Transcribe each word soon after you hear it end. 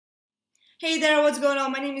Hey there, what's going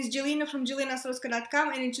on? My name is Jelena from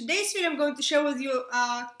JelenaOstrovska.com, and in today's video I'm going to share with you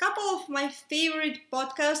a couple of my favorite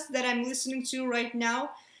podcasts that I'm listening to right now.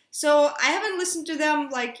 So I haven't listened to them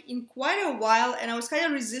like in quite a while, and I was kind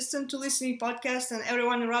of resistant to listening podcasts, and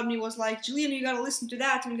everyone around me was like, Jelena, you gotta listen to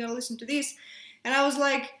that, and you gotta listen to this. And I was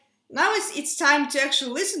like, now it's time to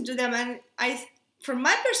actually listen to them, and from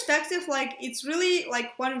my perspective, like it's really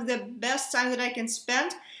like one of the best time that I can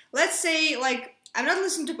spend. Let's say like I'm not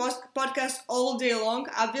listening to podcasts all day long,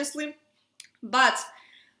 obviously, but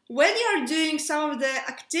when you are doing some of the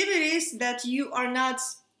activities that you are not,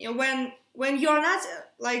 when you are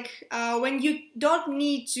not when you don't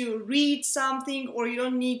need to read something or you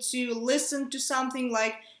don't need to listen to something,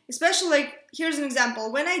 like especially like here's an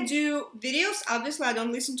example. When I do videos, obviously I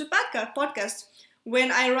don't listen to podcasts.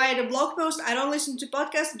 When I write a blog post, I don't listen to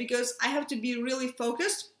podcasts because I have to be really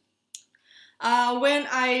focused. When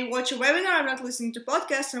I watch a webinar, I'm not listening to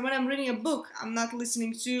podcasts, and when I'm reading a book, I'm not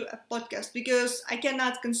listening to a podcast because I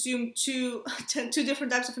cannot consume two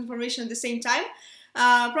different types of information at the same time.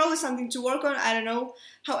 Probably something to work on, I don't know.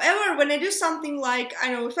 However, when I do something like,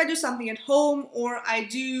 I don't know, if I do something at home or I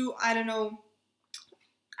do, I don't know,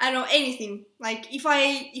 anything. Like if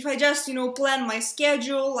I just, plan my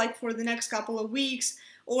schedule like for the next couple of weeks,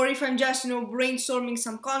 or if I'm just, brainstorming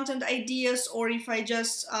some content ideas, or if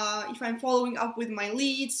if I'm following up with my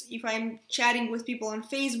leads, if I'm chatting with people on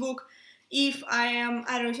Facebook, if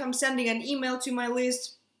if I'm sending an email to my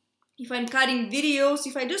list, if I'm cutting videos,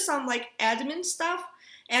 if I do some like admin stuff,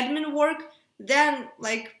 admin work, then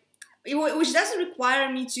like which doesn't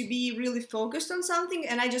require me to be really focused on something,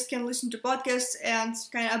 and I just can listen to podcasts and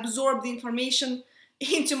kind of absorb the information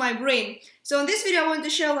into my brain. So in this video I want to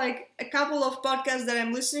share like a couple of podcasts that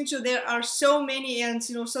I'm listening to. There are so many, and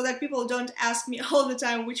so that people don't ask me all the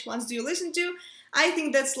time which ones do you listen to. I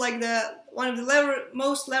think that's like one of the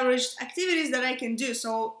most leveraged activities that I can do.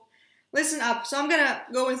 So listen up. So I'm gonna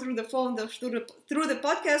go through the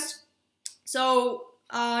podcast. So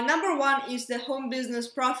number one is the Home Business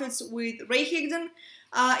Profits with Ray Higdon.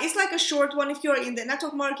 It's like a short one if you're in the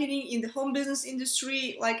network marketing, in the home business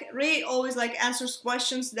industry. Like Ray always like answers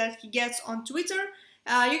questions that he gets on Twitter.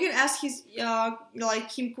 You can ask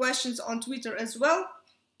him questions on Twitter as well.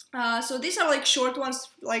 So these are like short ones,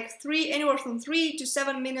 like anywhere from 3 to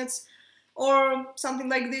 7 minutes, or something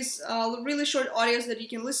like this. Really short audios that you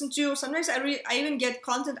can listen to. Sometimes I even get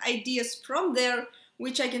content ideas from there,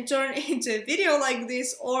 which I can turn into a video like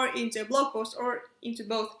this, or into a blog post, or into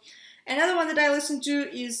both. Another one that I listen to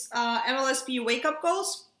is MLSP Wake Up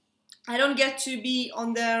Calls. I don't get to be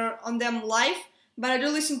on them live, but I do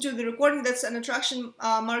listen to the recording. That's an attraction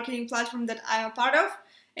marketing platform that I'm a part of,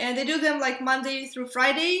 and they do them like Monday through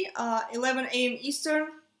Friday, 11 a.m. Eastern.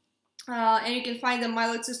 And you can find them My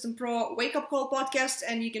Lead System Pro Wake Up Call podcast,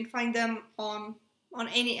 and you can find them on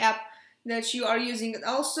any app that you are using.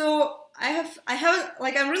 Also,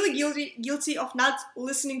 I'm really guilty of not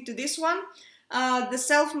listening to this one. The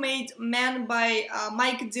Self-Made Man by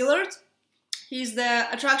Mike Dillard. He's the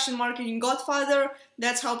attraction marketing godfather.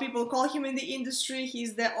 That's how people call him in the industry.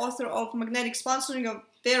 He's the author of Magnetic Sponsoring, a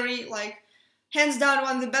very hands down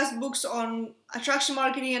one of the best books on attraction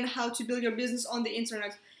marketing and how to build your business on the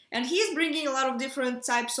internet. And he's bringing a lot of different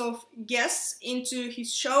types of guests into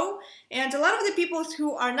his show, and a lot of the people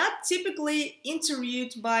who are not typically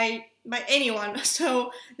interviewed by anyone.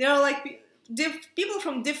 So there are like people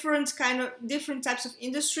from different types of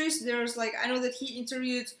industries. There's I know that he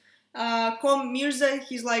interviewed Kom Mirza.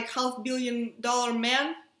 He's like $500 million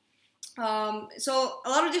man. So a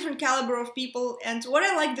lot of different caliber of people. And what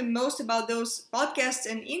I like the most about those podcasts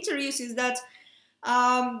and interviews is that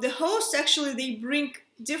the hosts actually, they bring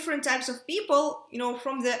different types of people,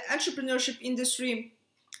 from the entrepreneurship industry,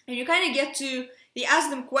 and you kind of they ask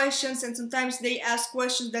them questions, and sometimes they ask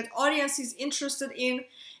questions that audience is interested in.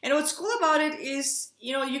 And what's cool about it is,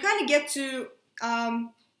 you kind of get to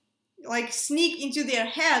sneak into their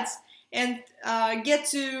heads and get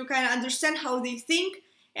to kind of understand how they think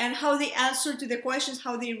and how they answer to the questions,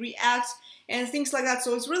 how they react, and things like that.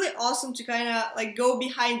 So it's really awesome to kind of go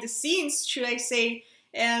behind the scenes, should I say,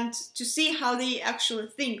 and to see how they actually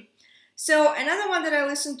think. So another one that I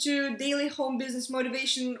listen to, Daily Home Business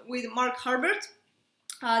Motivation with Mark Harbert.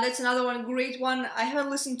 That's another one, great one. I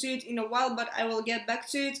haven't listened to it in a while, but I will get back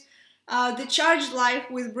to it. The Charged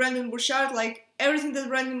Life with Brendon Burchard, everything that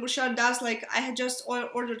Brendon Burchard does, I had just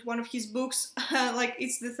ordered one of his books.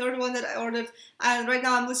 It's the third one that I ordered. And right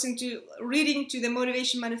now I'm reading to the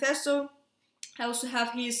Motivation Manifesto. I also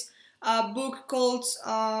have his book called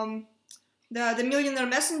The Millionaire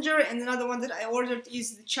Messenger, and another one that I ordered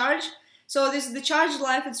is The Charge. So this is the Charged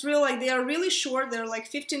Life. It's really like they are really short. They're like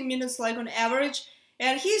 15 minutes like on average.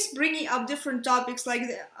 And he's bringing up different topics, like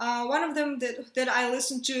one of them that I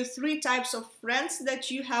listened to, 3 types of friends that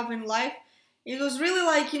you have in life. It was really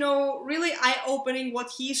like, really eye-opening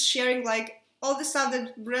what he's sharing, like all the stuff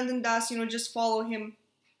that Brandon does, just follow him.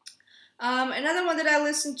 Another one that I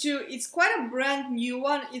listened to, it's quite a brand new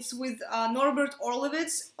one. It's with Norbert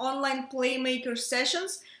Orlovitz, Online Playmaker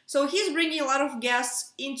Sessions. So he's bringing a lot of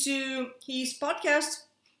guests into his podcast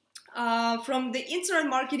from the internet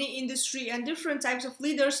marketing industry and different types of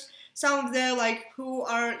leaders. Some of them like who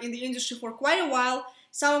are in the industry for quite a while.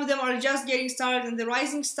 Some of them are just getting started and the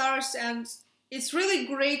rising stars, and it's really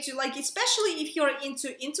great to like, especially if you're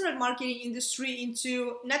into internet marketing industry,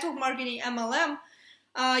 into network marketing, MLM,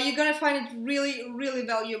 you're gonna find it really, really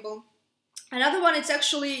valuable. Another one, it's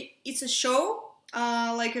a show,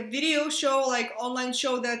 like a video show, like online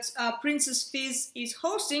show that Princess Fizz is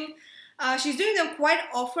hosting. She's doing them quite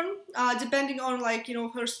often, depending on like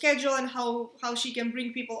her schedule and how she can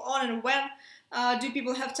bring people on and when do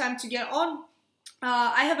people have time to get on.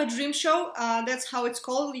 I have a dream show. That's how it's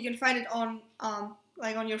called. You can find it on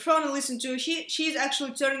like on your phone and listen to. She's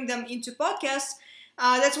actually turning them into podcasts.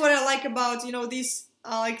 That's what I like about these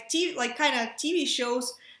like TV, like kind of TV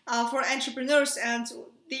shows for entrepreneurs, and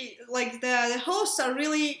the hosts are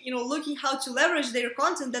really looking how to leverage their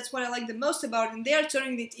content. That's what I like the most about it, and they are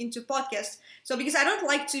turning it into podcasts. So because I don't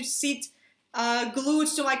like to sit glued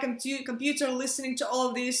to my computer listening to all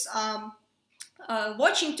of this,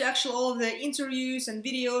 watching to actually all of the interviews and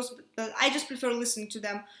videos, but I just prefer listening to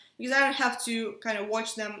them because I don't have to kind of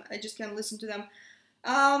watch them. I just can listen to them.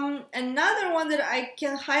 Another one that I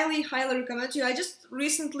can highly recommend to you, I just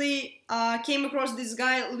recently came across this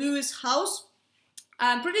guy, Lewis House.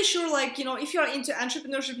 I'm pretty sure if you're into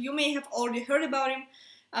entrepreneurship, you may have already heard about him.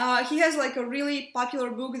 He has like a really popular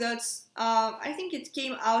book that's I think it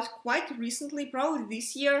came out quite recently, probably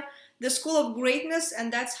this year, The School of Greatness,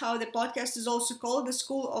 and that's how the podcast is also called, The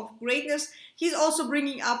School of Greatness. He's also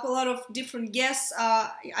bringing up a lot of different guests.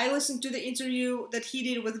 I listened to the interview that he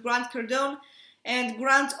did with Grant Cardone, and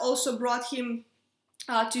Grant also brought him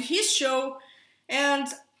to his show, and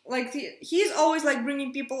he's always like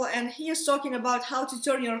bringing people, and he is talking about how to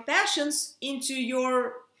turn your passions into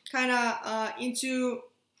your kind of into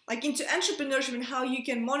entrepreneurship, and how you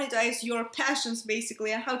can monetize your passions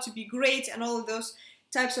basically, and how to be great and all of those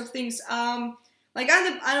types of things. Another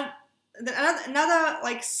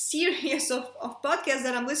like series of podcasts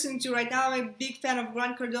that I'm listening to right now. I'm a big fan of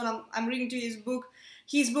Grant Cardone. I'm reading to his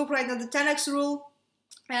book right now, The 10X Rule,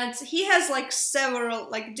 and he has like several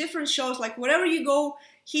like different shows. Like wherever you go,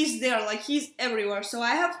 he's there. Like he's everywhere. So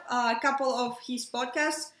I have a couple of his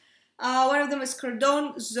podcasts. One of them is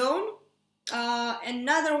Cardone Zone.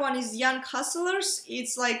 Another one is Young Hustlers.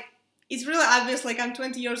 It's really obvious. Like I'm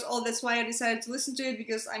 20 years old. That's why I decided to listen to it,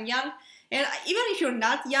 because I'm young. And even if you're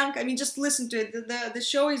not young, I mean, just listen to it. The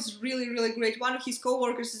show is really, really great. One of his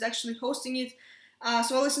co-workers is actually hosting it.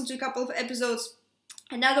 So I listened to a couple of episodes.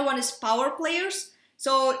 Another one is Power Players.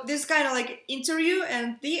 So this kind of like interview,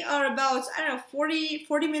 and they are about, I don't know,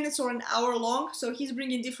 40 minutes or an hour long. So he's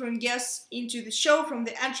bringing different guests into the show, from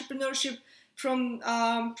the entrepreneurship, from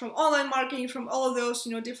online marketing, from all of those,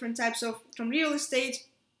 different types of, from real estate,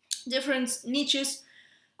 different niches.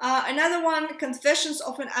 Another one, Confessions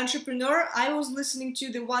of an Entrepreneur. I was listening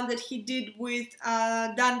to the one that he did with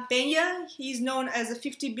Dan Pena. He's known as a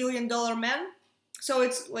 $50 billion man. So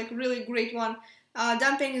it's like a really great one.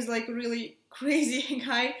 Dan Pena is like a really crazy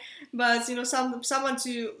guy, but someone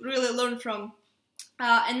to really learn from.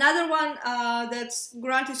 Another one that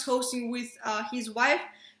Grant is hosting with his wife,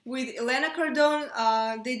 with Jelena Cardone,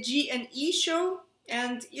 the G&E show.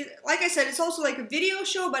 And like I said, it's also like a video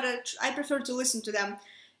show, but I prefer to listen to them.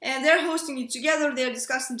 And they're hosting it together. They're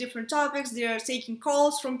discussing different topics. They're taking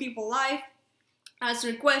calls from people live,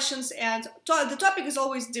 answering questions, and the topic is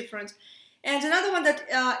always different. And another one that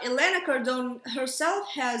Jelena Cardone herself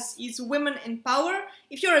has is Women in Power.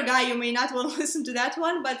 If you're a guy, you may not want to listen to that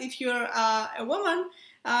one, but if you're a woman,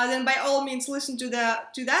 then by all means listen to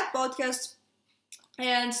that podcast.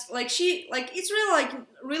 And it's really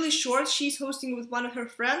really short. She's hosting with one of her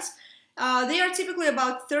friends. They are typically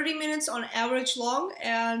about 30 minutes on average long,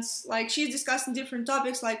 and she's discussing different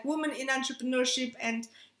topics like women in entrepreneurship and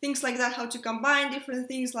things like that, how to combine different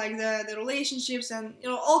things like the relationships and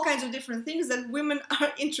all kinds of different things that women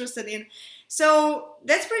are interested in. So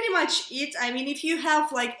that's pretty much it. I mean, if you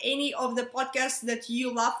have any of the podcasts that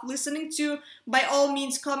you love listening to, by all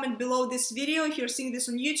means comment below this video. If you're seeing this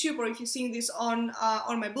on YouTube, or if you're seeing this on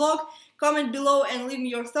my blog, comment below and leave me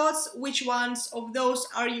your thoughts. Which ones of those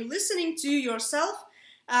are you listening to yourself?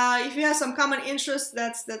 If you have some common interests,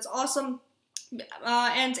 that's awesome.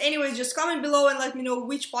 And anyways, just comment below and let me know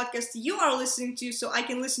which podcast you are listening to, so I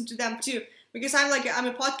can listen to them too. Because I'm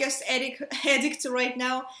a podcast addict right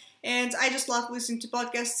now, and I just love listening to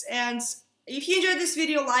podcasts. And if you enjoyed this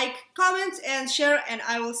video, like, comment, and share, and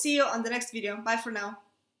I will see you on the next video. Bye for now.